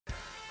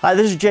Hi,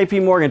 this is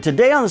JP Morgan.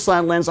 Today on the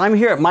Slant Lens, I'm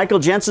here at Michael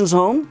Jensen's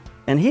home,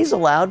 and he's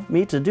allowed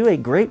me to do a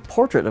great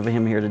portrait of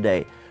him here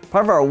today,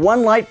 part of our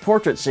One Light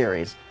portrait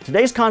series.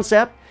 Today's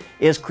concept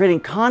is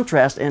creating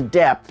contrast and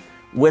depth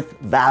with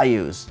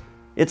values.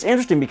 It's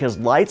interesting because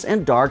lights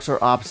and darks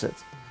are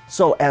opposites.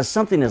 So as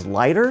something is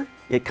lighter,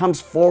 it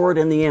comes forward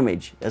in the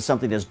image. As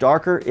something is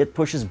darker, it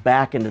pushes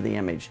back into the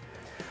image.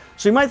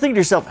 So you might think to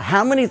yourself,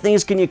 how many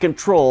things can you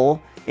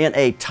control in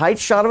a tight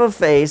shot of a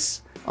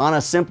face on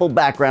a simple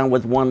background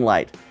with one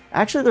light?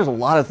 Actually, there's a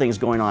lot of things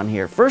going on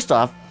here. First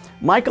off,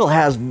 Michael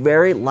has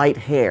very light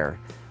hair,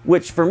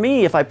 which for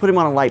me, if I put him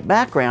on a light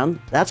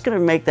background, that's going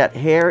to make that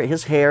hair,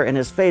 his hair and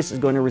his face is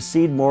going to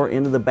recede more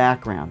into the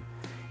background.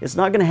 It's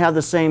not going to have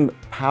the same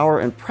power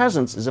and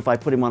presence as if I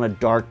put him on a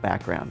dark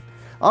background.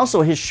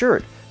 Also, his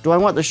shirt. Do I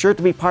want the shirt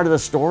to be part of the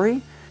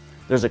story?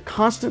 There's a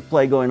constant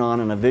play going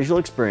on in a visual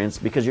experience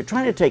because you're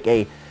trying to take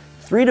a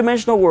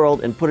three-dimensional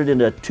world and put it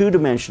into a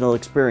two-dimensional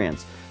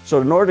experience.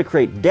 So in order to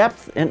create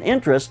depth and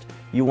interest,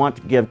 you want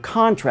to give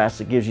contrast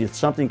that gives you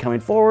something coming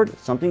forward,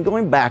 something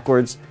going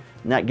backwards,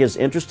 and that gives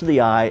interest to the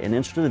eye and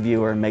interest to the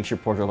viewer and makes your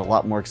portrait a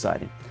lot more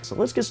exciting. So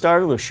let's get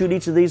started. We'll shoot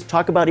each of these,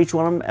 talk about each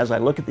one of them as I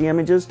look at the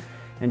images,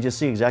 and just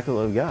see exactly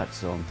what we've got.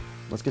 So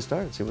let's get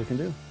started, see what we can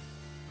do.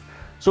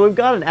 So we've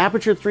got an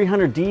Aputure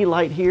 300D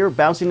light here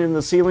bouncing into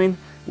the ceiling,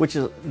 which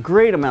is a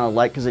great amount of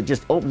light because it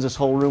just opens this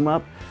whole room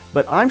up.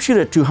 But I'm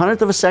shooting at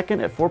 200th of a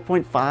second at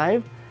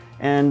 4.5.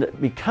 And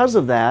because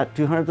of that,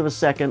 200th of a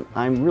second,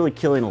 I'm really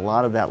killing a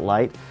lot of that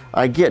light.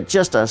 I get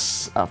just a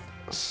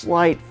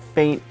slight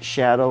faint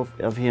shadow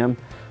of him,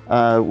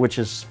 which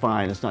is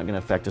fine. It's not going to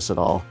affect us at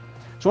all.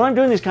 So when I'm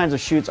doing these kinds of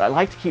shoots, I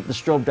like to keep the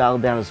strobe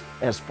dialed down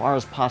as far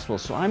as possible.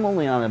 So I'm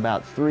only on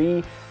about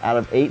 3 out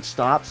of 8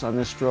 stops on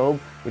this strobe,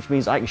 which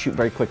means I can shoot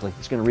very quickly.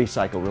 It's going to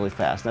recycle really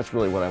fast. That's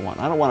really what I want.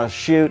 I don't want to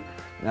shoot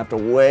and have to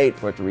wait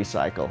for it to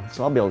recycle.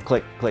 So I'll be able to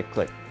click, click,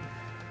 click.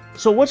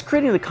 So what's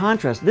creating the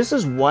contrast? This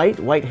is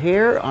white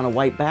hair on a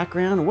white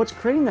background, and what's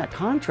creating that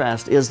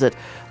contrast is that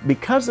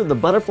because of the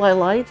butterfly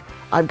light,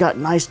 I've got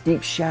nice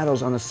deep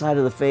shadows on the side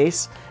of the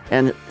face,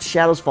 and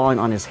shadows falling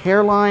on his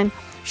hairline,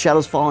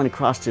 shadows falling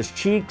across his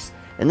cheeks,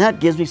 and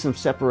that gives me some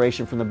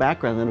separation from the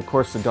background. And then of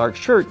course the dark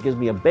shirt gives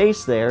me a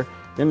base there,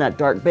 then that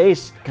dark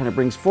base kind of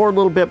brings forward a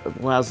little bit, but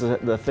allows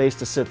the face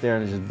to sit there,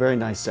 and it's just a very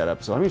nice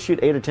setup. So I'm going to shoot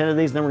 8 or 10 of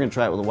these, and then we're going to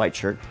try it with a white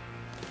shirt.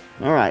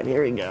 All right,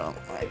 here we go.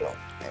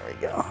 There we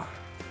go.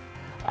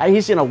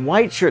 He's in a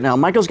white shirt now.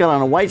 Michael's got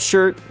on a white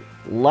shirt,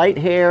 light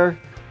hair,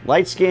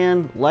 light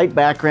skin, light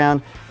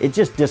background. It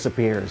just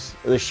disappears.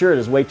 The shirt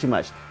is way too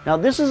much. Now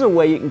this is a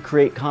way you can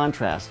create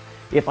contrast.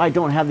 If I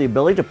don't have the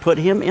ability to put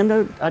him in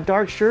a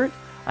dark shirt,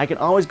 I can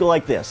always go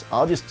like this.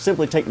 I'll just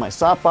simply take my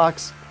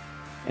softbox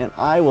and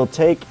I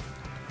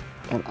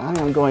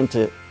am going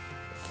to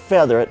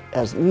feather it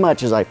as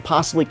much as I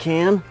possibly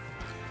can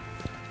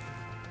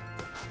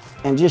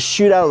and just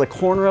shoot out of the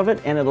corner of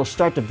it, and it'll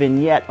start to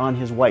vignette on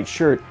his white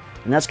shirt.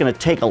 And that's going to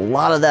take a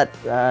lot of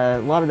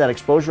that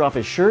exposure off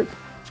his shirt.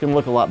 It's going to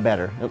look a lot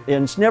better.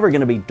 And it's never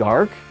going to be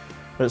dark,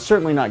 but it's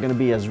certainly not going to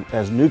be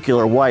as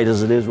nuclear white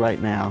as it is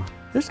right now.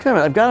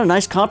 I've got a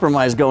nice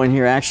compromise going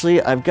here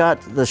actually. I've got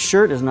the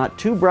shirt is not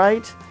too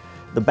bright.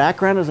 The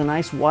background is a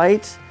nice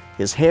white.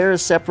 His hair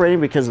is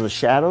separating because of the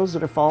shadows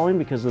that are falling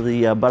because of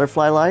the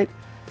butterfly light.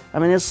 I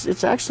mean,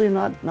 it's actually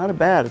not a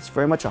bad. It's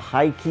very much a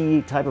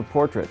high-key type of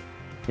portrait.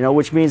 You know,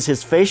 which means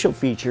his facial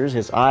features,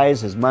 his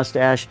eyes, his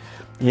mustache,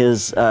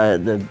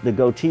 the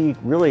goatee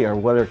really are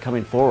what are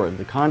coming forward.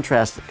 The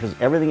contrast, because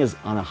everything is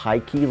on a high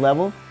key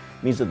level,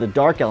 means that the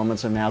dark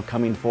elements are now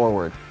coming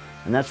forward.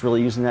 And that's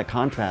really using that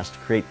contrast to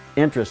create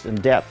interest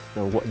and depth.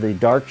 The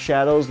dark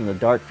shadows and the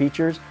dark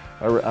features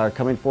are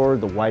coming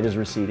forward, the white is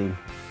receding.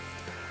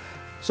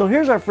 So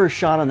here's our first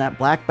shot on that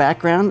black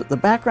background. The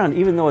background,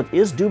 even though it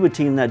is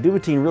duvetine, that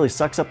duvetine really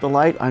sucks up the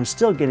light. I'm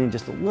still getting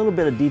just a little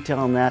bit of detail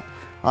on that.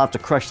 I'll have to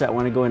crush that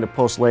when I go into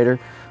post later.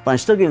 But I'm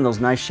still getting those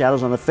nice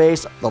shadows on the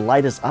face. The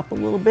light is up a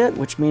little bit,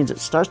 which means it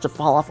starts to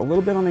fall off a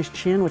little bit on his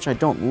chin, which I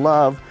don't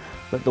love.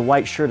 But the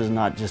white shirt is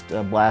not just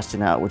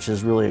blasting out, which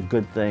is really a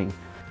good thing.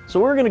 So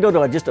we're going to go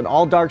to just an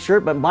all dark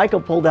shirt, but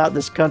Michael pulled out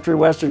this country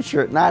western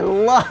shirt, and I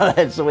love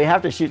it. So we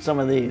have to shoot some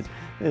of these.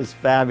 It's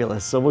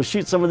fabulous. So we'll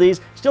shoot some of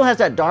these. Still has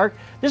that dark.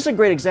 This is a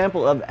great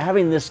example of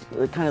having this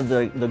kind of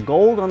the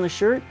gold on the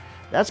shirt.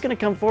 That's going to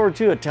come forward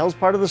too. It tells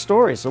part of the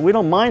story. So we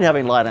don't mind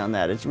having light on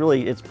that.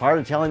 It's part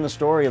of telling the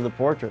story of the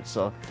portrait.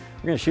 So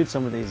we're going to shoot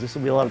some of these. This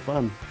will be a lot of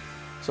fun.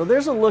 So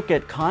there's a look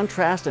at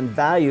contrast and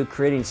value,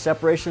 creating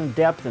separation and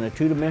depth in a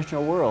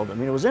two-dimensional world. I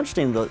mean, it was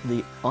interesting.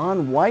 The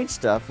on-white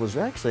stuff was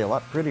actually a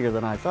lot prettier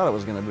than I thought it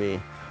was going to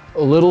be.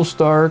 A little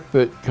stark,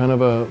 but kind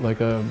of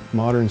like a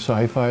modern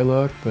sci-fi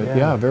look. But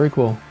yeah, very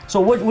cool. So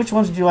which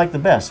ones did you like the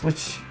best?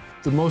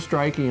 The most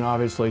striking,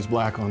 obviously, is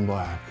black on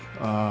black.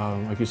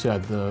 Like you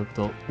said,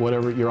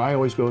 whatever your eye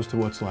always goes to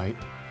what's light,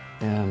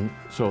 and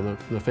so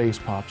the face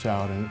pops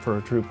out. And for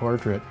a true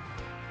portrait,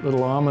 a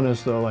little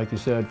ominous though, like you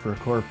said, for a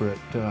corporate.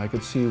 I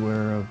could see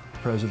where a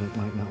president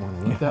might not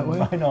want to look that way.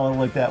 I don't want to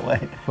look that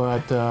way.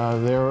 But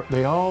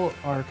they all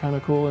are kind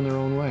of cool in their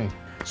own way.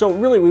 So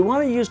really, we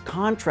want to use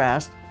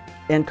contrast,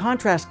 and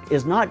contrast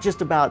is not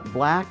just about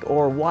black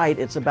or white,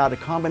 it's about a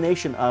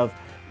combination of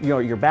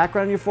your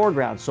background and your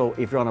foreground. So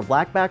if you're on a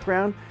black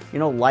background,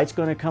 light's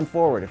going to come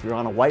forward. If you're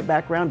on a white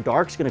background,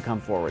 dark's going to come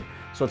forward.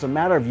 So it's a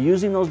matter of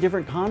using those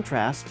different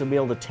contrasts to be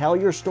able to tell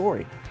your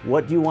story.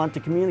 What do you want to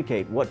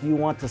communicate? What do you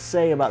want to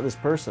say about this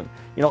person?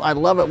 I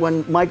love it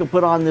when Michael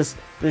put on this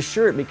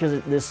shirt, because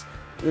it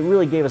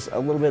really gave us a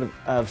little bit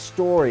of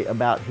story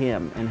about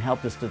him and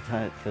helped us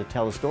to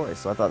tell the story.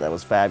 So I thought that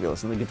was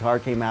fabulous. And the guitar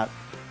came out.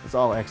 It's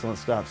all excellent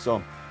stuff.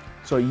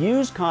 So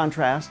use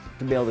contrast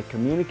to be able to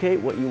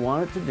communicate what you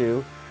want it to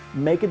do.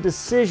 Make a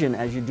decision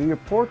as you do your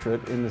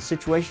portrait in the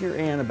situation you're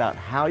in about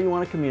how you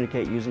want to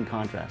communicate using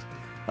contrast.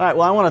 All right,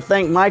 well, I want to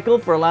thank Michael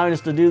for allowing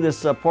us to do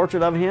this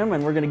portrait of him,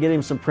 and we're going to get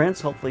him some prints.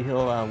 Hopefully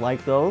he'll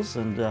like those,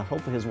 and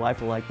hopefully his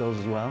wife will like those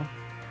as well.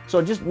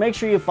 So just make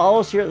sure you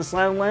follow us here at the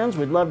Slanted Lens.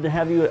 We'd love to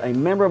have you a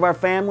member of our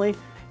family.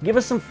 Give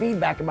us some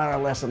feedback about our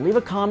lesson. Leave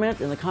a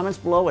comment in the comments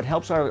below. It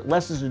helps our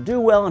lessons to do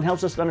well and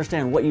helps us to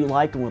understand what you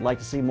like and would like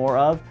to see more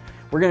of.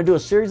 We're going to do a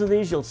series of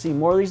these. You'll see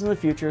more of these in the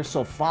future,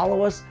 so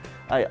follow us.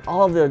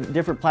 All of the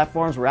different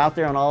platforms, we're out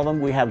there on all of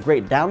them. We have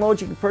great downloads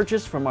you can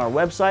purchase from our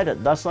website at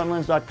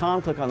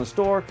theslantlens.com. Click on the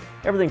store.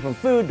 Everything from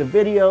food to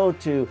video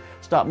to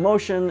stop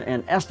motion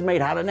and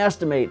estimate how to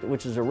estimate,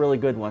 which is a really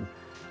good one.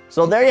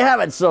 So there you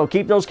have it. So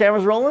keep those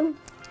cameras rolling.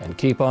 And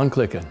keep on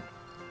clicking.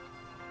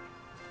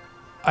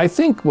 I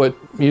think what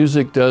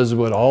music does,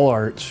 what all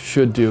arts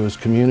should do, is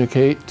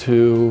communicate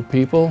to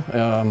people.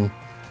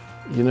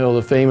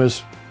 The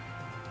famous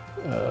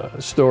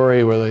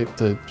story where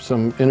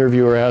some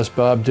interviewer asked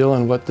Bob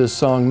Dylan what this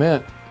song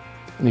meant,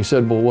 and he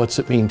said, well, what's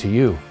it mean to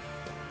you?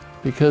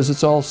 Because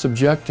it's all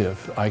subjective.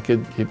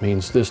 It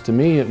means this to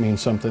me, it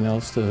means something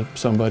else to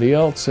somebody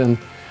else,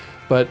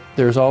 but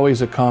there's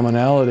always a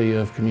commonality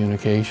of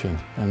communication,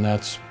 and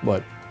that's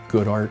what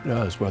good art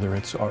does, whether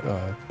it's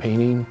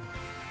painting,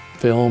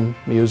 film,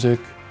 music,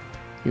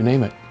 you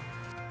name it.